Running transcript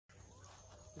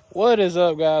What is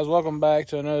up, guys? Welcome back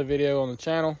to another video on the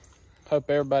channel. Hope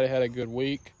everybody had a good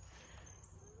week.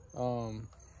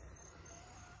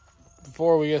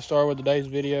 Before we get started with today's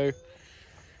video, if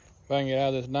I can get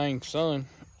out of this dang sun.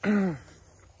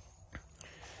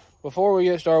 Before we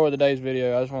get started with today's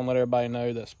video, I just want to let everybody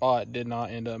know that Spot did not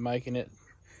end up making it.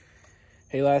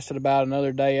 He lasted about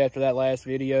another day after that last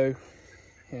video,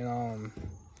 and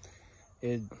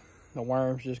the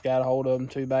worms just got a hold of him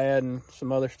too bad, and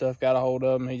some other stuff got a hold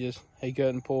of him. He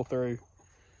couldn't pull through.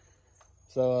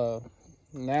 So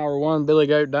now we're one billy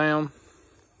goat down.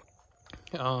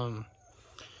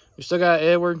 We still got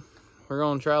Edward. We're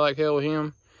gonna try like hell with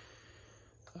him.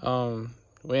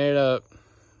 We ended up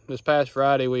this past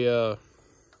Friday. We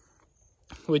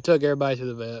took everybody to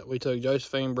the vet. We took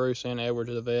Josephine, Bruce, and Edward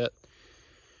to the vet.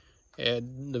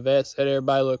 And the vet said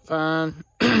everybody looked fine.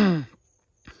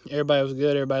 Everybody was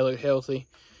good. Everybody looked healthy.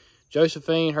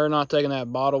 Josephine, her not taking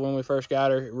that bottle when we first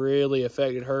got her, really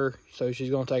affected her. So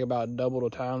she's going to take about double the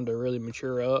time to really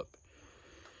mature up,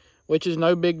 which is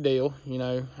no big deal. You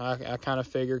know, I kind of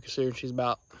figure, considering she's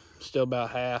still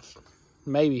about half,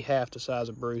 maybe half the size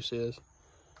of Bruce is.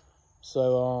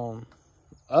 So,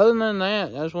 other than that,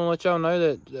 I just want to let y'all know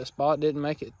that the Spot didn't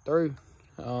make it through.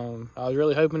 I was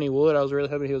really hoping he would. I was really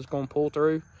hoping he was going to pull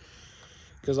through.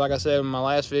 Because like I said in my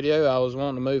last video, I was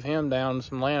wanting to move him down to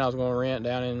some land I was going to rent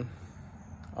down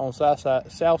on the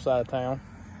south side of town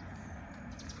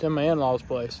to my in-laws'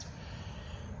 place.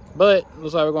 But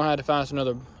looks like we're going to have to find us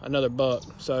another buck.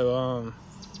 So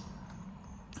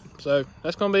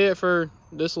that's going to be it for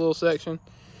this little section.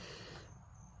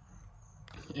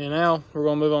 And now we're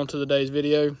going to move on to today's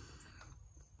video.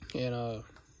 And I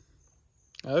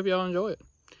hope y'all enjoy it.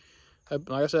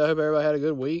 Like I said, I hope everybody had a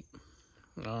good week.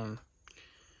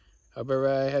 Hope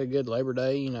everybody had a good Labor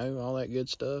Day, you know, all that good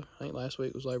stuff. I think last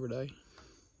week was Labor Day.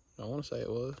 I want to say it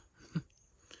was.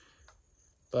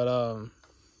 But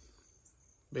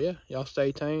yeah, y'all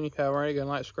stay tuned. If you haven't already, go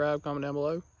like, subscribe, comment down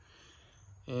below.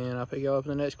 And I'll pick y'all up in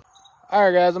the next.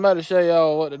 Alright guys, I'm about to show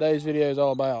y'all what today's video is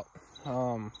all about.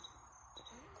 I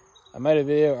made a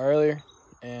video earlier,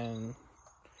 and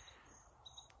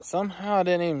somehow I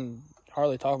didn't even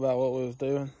hardly talk about what we was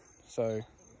doing. So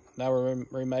now we're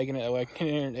remaking it that way I can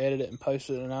get in and edit it and post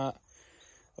it tonight.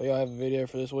 We all have a video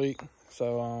for this week.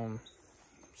 So I'm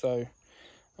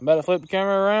about to flip the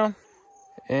camera around,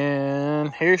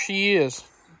 and here she is.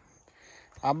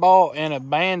 I bought an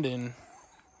abandoned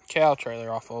cow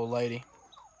trailer off old lady.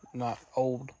 Not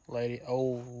old lady,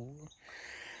 old.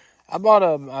 I bought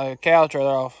a cow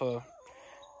trailer off a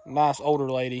nice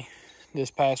older lady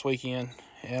this past weekend,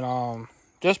 and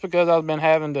just because I've been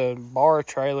having to borrow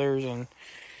trailers, and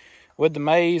with the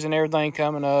maize and everything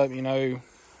coming up, you know,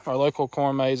 our local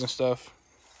corn maze and stuff,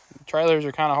 trailers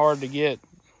are kind of hard to get.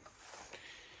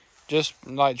 Just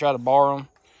like try to borrow them,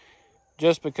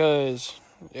 just because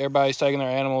everybody's taking their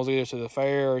animals either to the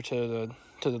fair or to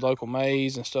the local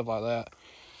maze and stuff like that.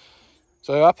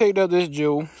 So I picked up this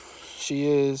Jewel. She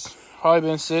is probably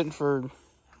been sitting for,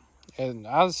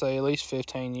 I'd say, at least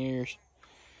 15 years.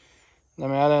 I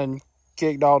mean, I done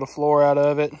kicked all the floor out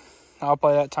of it. I'll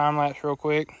play that time lapse real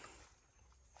quick.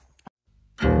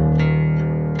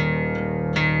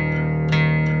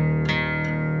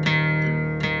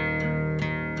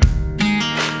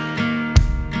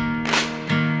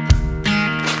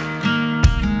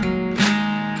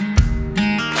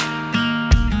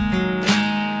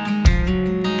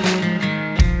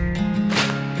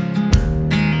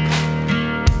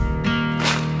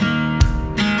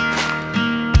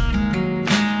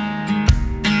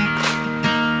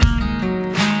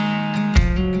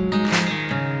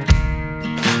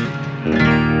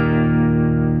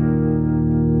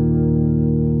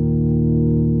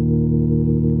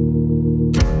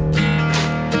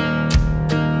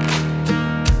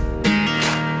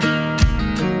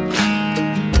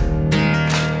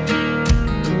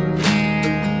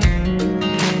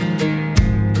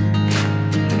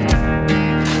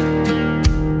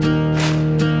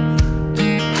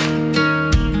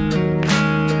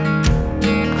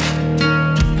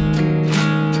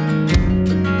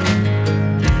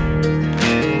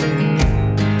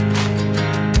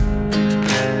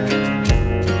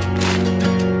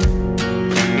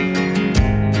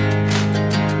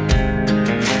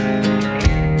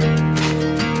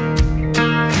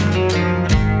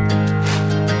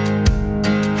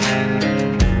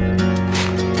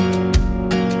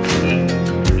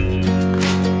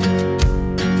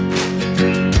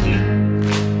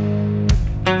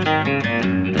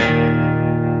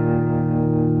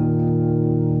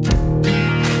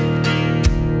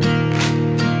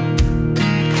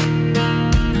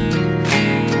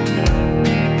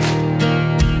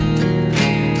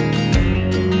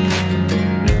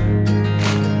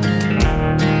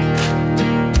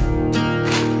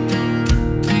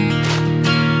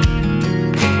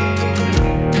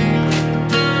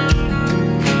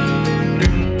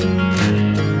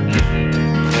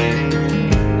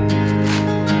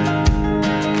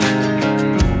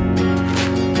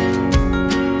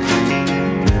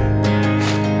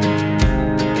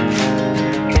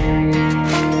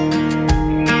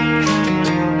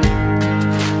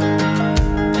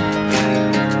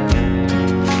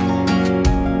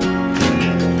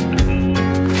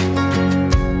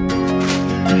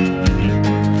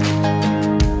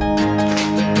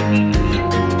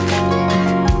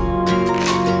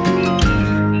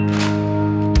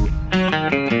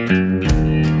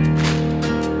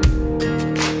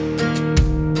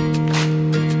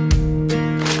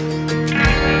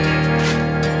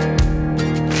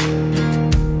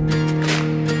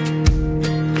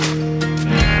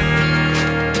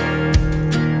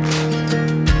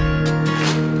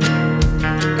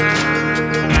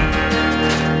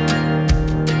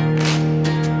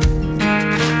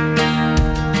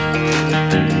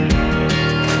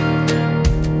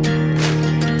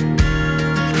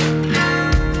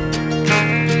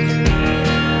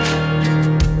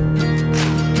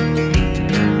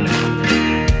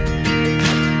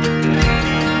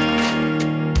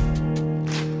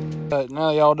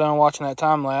 y'all done watching that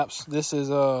time lapse, this is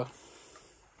her.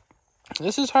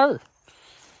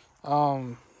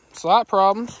 Slight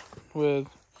problems with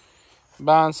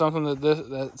buying something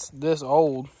that's this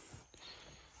old.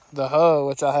 The hub,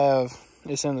 which I have,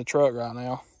 it's in the truck right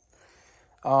now.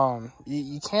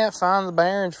 You can't find the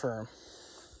bearings for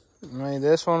them. I mean,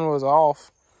 this one was off,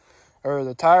 or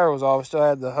the tire was off. It still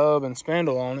had the hub and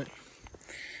spindle on it.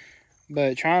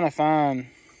 But trying to find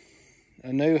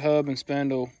a new hub and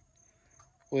spindle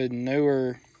with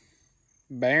newer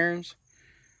bearings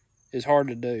is hard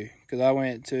to do, because I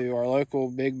went to our local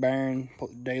big bearing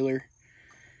dealer,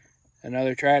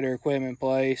 another tractor equipment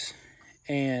place,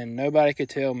 and nobody could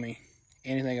tell me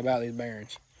anything about these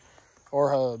bearings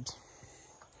or hubs.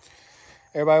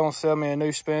 Everybody wants to sell me a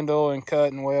new spindle and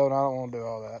cut and weld, and I don't want to do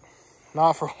all that.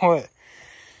 Not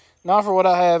for what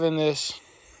I have in this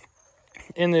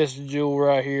jewel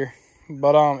right here.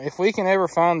 But if we can ever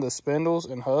find the spindles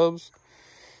and hubs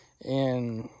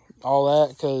and all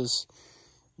that, because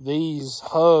these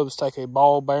hubs take a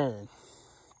ball bearing.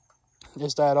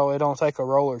 It's that old. It don't take a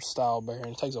roller style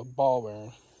bearing. It takes a ball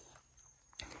bearing.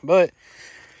 But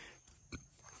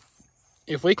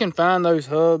if we can find those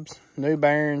hubs, new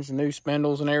bearings, new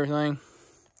spindles and everything,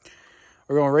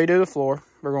 we're going to redo the floor.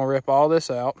 We're going to rip all this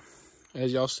out,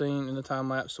 as y'all seen in the time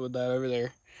lapse with that over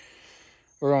there.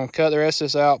 We're going to cut the rest of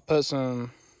this out, put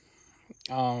some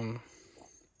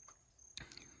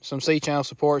C-channel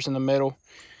supports in the middle,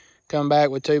 come back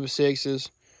with 2x6s,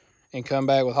 and come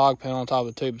back with hog pen on top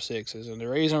of 2x6s. And the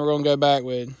reason we're going to go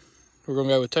with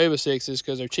 2x6s is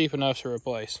because they're cheap enough to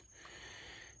replace.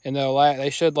 And they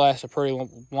should last a pretty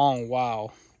long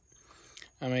while.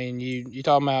 I mean, you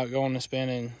talking about going to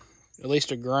spending at least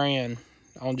 $1,000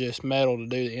 on just metal to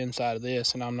do the inside of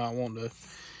this, and I'm not wanting to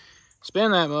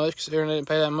spend that much, considering I didn't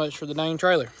pay that much for the dang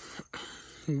trailer.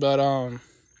 But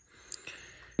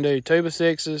do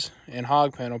 2x6s and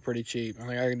hog panel pretty cheap. I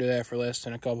think I can do that for less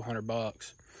than a couple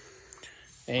 $100.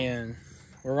 And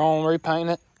we're gonna repaint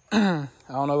it. I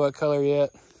don't know what color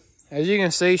yet. As you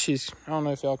can see, I don't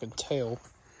know if y'all can tell,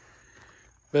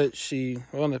 but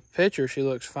well, in the picture she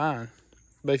looks fine.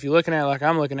 But if you're looking at it like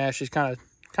I'm looking at it, she's kind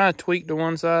of tweaked to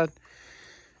one side.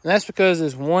 And that's because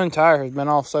this one tire has been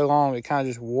off so long, it kind of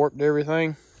just warped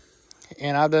everything.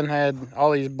 And I've done had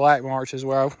all these black marks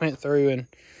where I went through and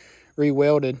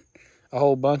re-welded a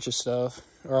whole bunch of stuff,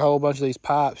 or a whole bunch of these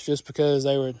pipes, just because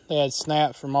they had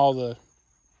snapped from all the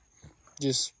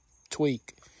just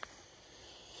tweak.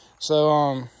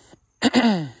 So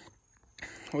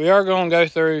we are going to go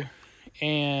through,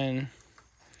 and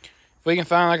if we can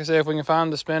find, like I said, if we can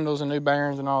find the spindles and new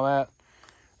bearings and all that,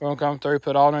 we're going to come through,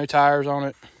 put all new tires on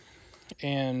it,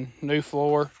 and new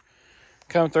floor.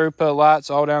 Come through, put lights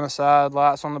all down the side,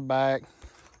 lights on the back,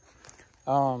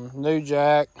 new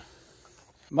jack.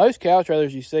 Most cow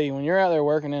trailers you see, when you're out there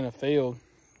working in a field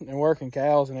and working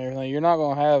cows and everything, you're not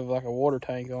going to have like a water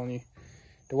tank on you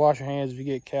to wash your hands if you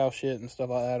get cow shit and stuff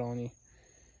like that on you.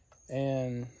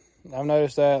 And I've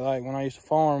noticed that, like when I used to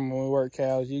farm, when we worked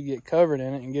cows, you get covered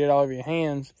in it and get it all over your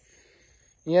hands.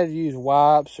 You had to use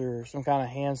wipes or some kind of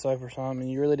hand soap or something, and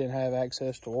you really didn't have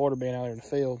access to water being out there in the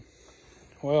field.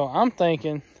 Well, I'm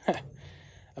thinking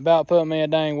about putting me a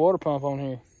dang water pump on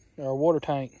here, or a water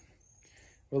tank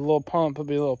with a little pump, put a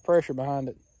little pressure behind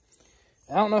it.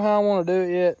 I don't know how I want to do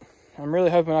it yet. I'm really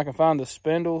hoping I can find the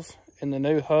spindles and the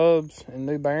new hubs and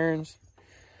new bearings.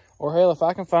 Or hell, if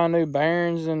I can find new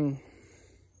bearings and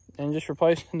just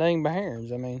replace the dang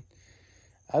bearings, I mean,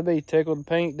 I'd be tickled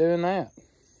pink doing that.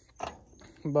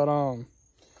 But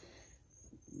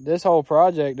this whole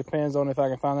project depends on if I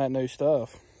can find that new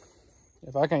stuff.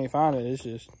 If I can't find it, it's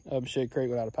just up shit creek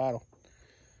without a paddle.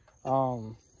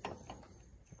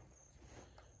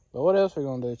 But what else are we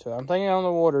gonna do to it? I'm thinking on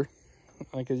the water,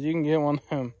 because you can get one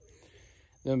of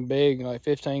them big, like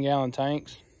 15-gallon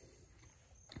tanks.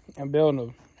 I'm building a.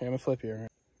 Here, let me flip you around.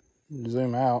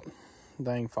 Zoom out,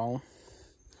 dang phone.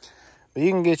 But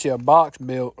you can get you a box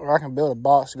built, or I can build a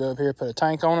box to go up here, put a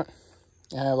tank on it,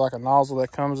 and have like a nozzle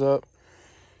that comes up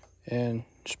and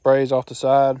sprays off the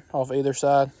side, off either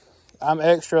side. I'm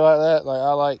extra like that. Like,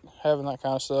 I like having that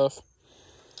kind of stuff.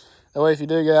 That way, if you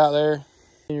do get out there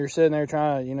and you're sitting there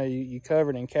trying to, you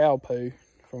covered in cow poo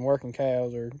from working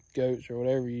cows or goats or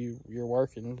whatever you're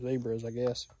working, zebras, I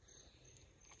guess.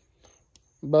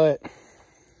 But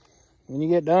when you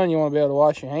get done, you want to be able to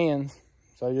wash your hands.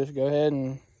 So just go ahead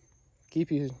and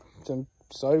keep you some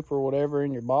soap or whatever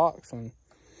in your box and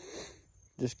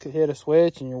just hit a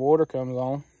switch and your water comes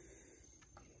on.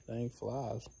 Dang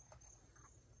flies.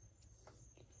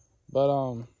 But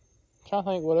I'm trying to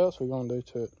think what else we're gonna do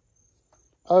to it.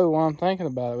 Oh, while I'm thinking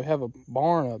about it, we have a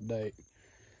barn update.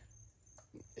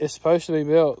 it's supposed to be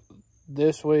built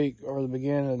this week or the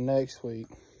beginning of next week.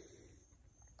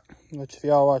 Which, if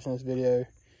y'all watching this video,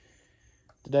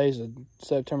 today's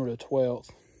September the 12th.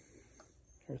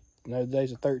 No, today's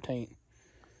the 13th.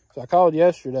 So I called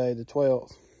yesterday, the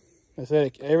 12th. They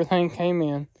said everything came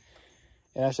in,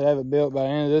 and I should have it built by the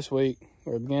end of this week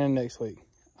or the beginning of next week.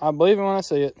 I believe it when I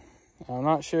see it. I'm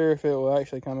not sure if it will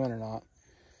actually come in or not.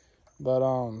 But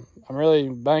I'm really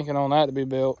banking on that to be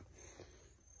built,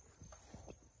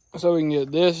 so we can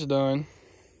get this done,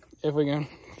 if we can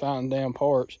find damn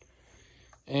parts.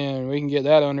 And we can get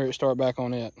that under it, start back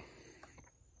on it.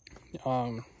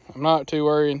 I'm not too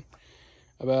worried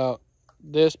about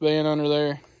this being under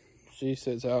there. She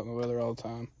sits out in the weather all the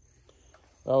time.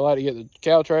 But I would like to get the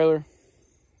cow trailer,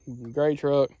 the gray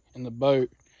truck, and the boat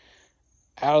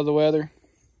out of the weather.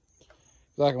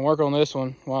 So I can work on this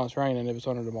one while it's raining if it's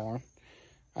under the barn.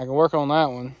 I can work on that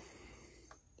one,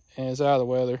 and it's out of the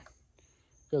weather,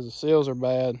 because the seals are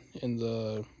bad in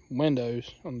the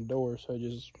windows on the doors, so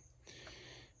it's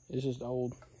just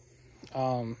old.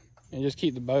 And just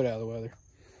keep the boat out of the weather.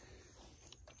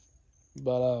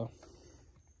 But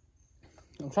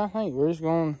I'm trying to think. We're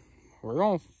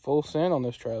going full send on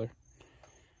this trailer.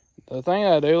 The thing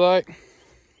that I do like,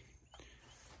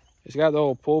 it's got the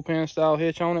old pull pin style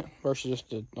hitch on it versus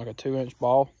just like a 2-inch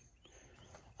ball.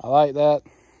 I like that.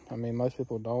 I mean, most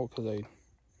people don't,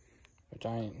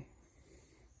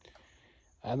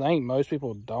 I think most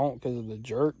people don't because of the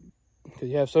jerk. Because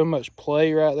you have so much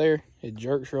play right there, it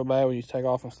jerks real bad when you take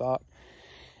off and stop.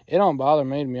 It don't bother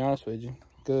me, to be honest with you,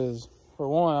 because for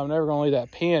one, I'm never going to leave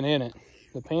that pin in it.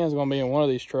 The pin's going to be in one of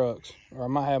these trucks, or I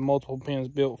might have multiple pins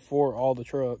built for all the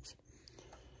trucks,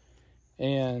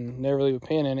 and never leave a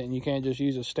pin in it. And you can't just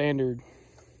use a standard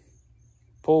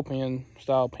pull pin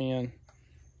style pin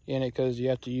in it, because you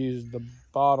have to use the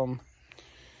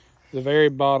very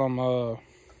bottom, I'm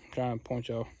trying to point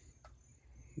y'all,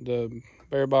 the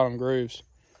very bottom grooves.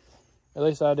 At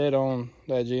least I did on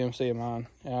that GMC of mine,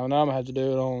 and I know I'm gonna have to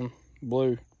do it on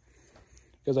blue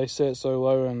because they sit so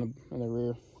low in the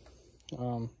rear.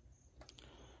 I'm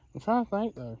trying to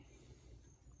think though.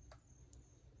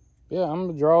 Yeah, I'm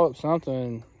gonna draw up something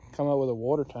and come up with a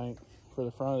water tank for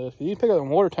the front of this. You can pick up the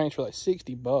water tanks for like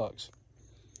 $60,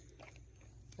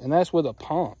 and that's with a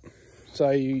pump. So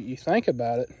you think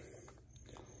about it,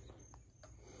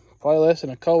 probably less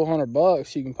than a couple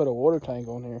 $100 you can put a water tank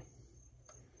on here.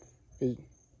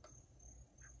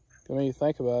 When you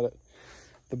think about it,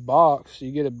 the box,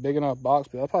 you get a big enough box,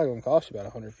 but that's probably gonna cost you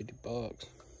about $150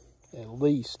 at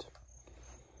least.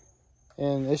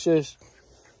 And it's just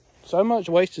so much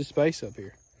wasted space up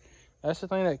here. That's the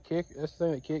thing that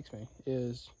kicks me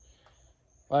is,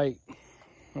 like,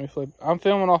 let me flip. I'm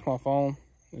filming off my phone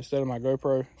instead of my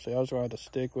GoPro, so I was gonna have to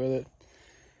stick with it.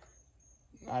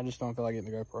 I just don't feel like getting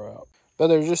the GoPro out. But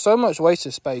there's just so much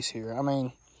wasted space here. I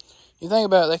mean, you think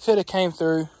about it, they could have came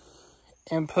through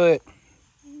and put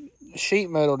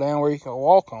sheet metal down where you can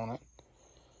walk on it,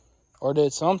 or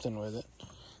did something with it.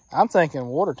 I'm thinking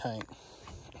water tank.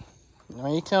 I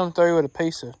mean, you come through with a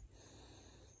piece of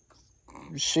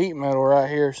sheet metal right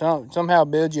here, somehow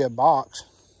build you a box.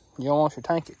 You don't want your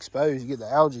tank exposed, you get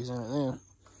the algae in it then.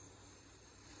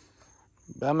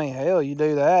 But I mean, hell, you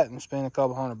do that and spend a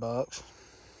couple $100.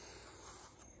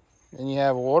 And you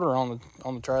have water on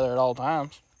the trailer at all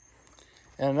times.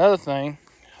 And another thing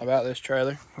about this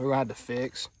trailer we're gonna have to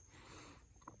fix.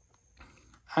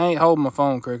 I ain't holding my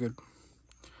phone crooked.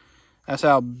 That's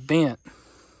how bent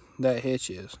that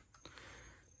hitch is.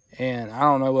 And I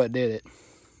don't know what did it.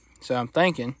 So I'm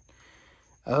thinking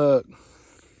I hook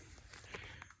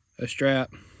a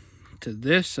strap to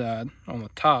this side on the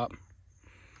top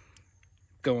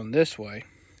going this way.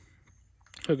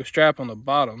 Hook a strap on the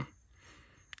bottom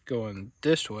going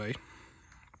this way.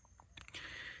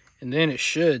 And then it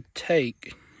should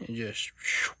take and just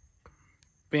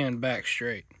bend back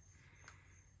straight.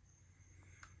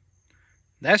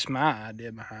 That's my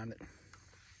idea behind it,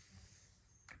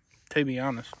 to be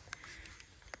honest.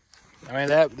 I mean,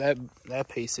 that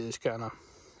piece is kind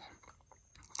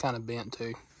of bent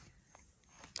too.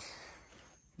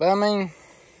 But I mean,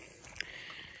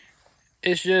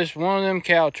 it's just one of them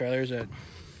cow trailers that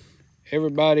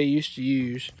everybody used to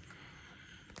use,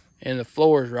 and the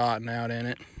floor's rotting out in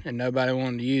it, and nobody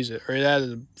wanted to use it, or either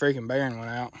the freaking bearing went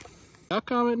out. Y'all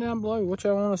comment down below what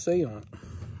y'all want to see on it.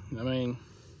 I mean,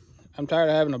 I'm tired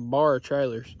of having to borrow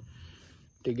trailers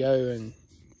to go and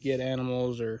get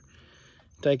animals or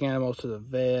take animals to the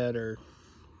vet or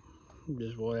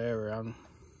just whatever.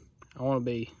 I want to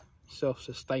be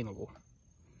self-sustainable,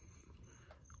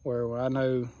 where when I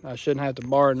know I shouldn't have to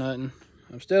borrow nothing.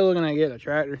 I'm still looking at getting a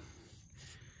tractor.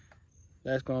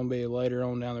 that's going to be later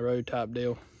on down the road type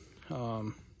deal.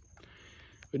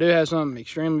 We do have something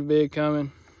extremely big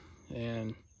coming,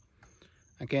 and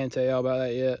I can't tell y'all about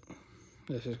that yet.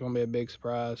 This is going to be a big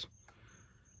surprise.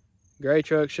 Gray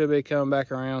truck should be coming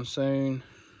back around soon.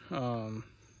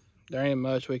 There ain't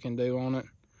much we can do on it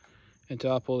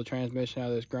until I pull the transmission out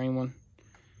of this green one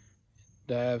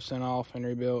to have sent off and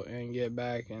rebuilt and get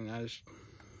back. And I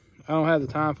don't have the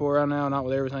time for it right now, not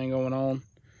with everything going on.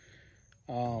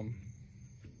 I'm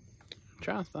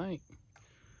trying to think.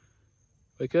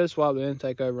 We could swap the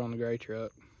intake over on the gray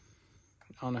truck.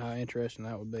 I don't know how interesting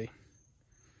that would be.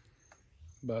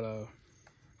 But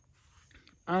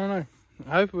I don't know.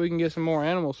 I hope we can get some more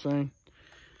animals soon.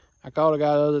 I called a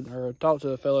guy talked to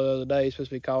a fellow the other day. He's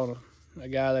supposed to be calling a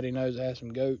guy that he knows that has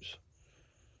some goats.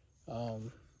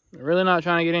 I'm really not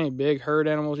trying to get any big herd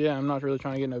animals yet. I'm not really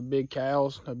trying to get no big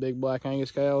cows, no big black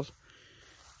Angus cows.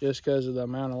 Just because of the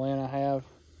amount of land I have,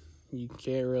 you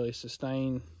can't really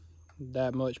sustain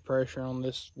that much pressure on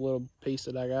this little piece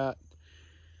that I got.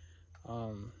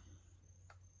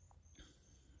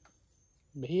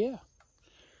 But yeah,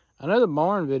 I know the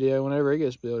barn video, whenever it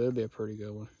gets built, it'll be a pretty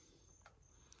good one.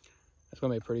 It's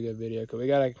gonna be a pretty good video because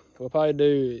we'll probably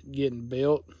do it getting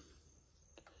built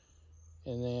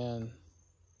and then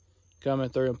coming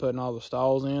through and putting all the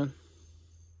stalls in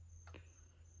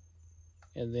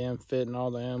and then fitting all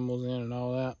the animals in and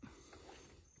all that.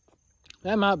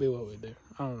 That might be what we do.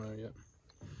 I don't know yet.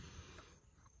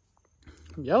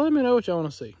 Y'all let me know what y'all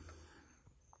want to see.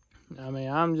 I mean,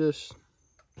 I'm just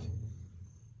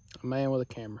a man with a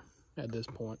camera at this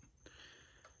point.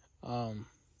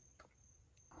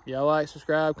 Y'all like,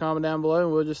 subscribe, comment down below,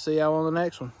 and we'll just see y'all on the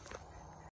next one.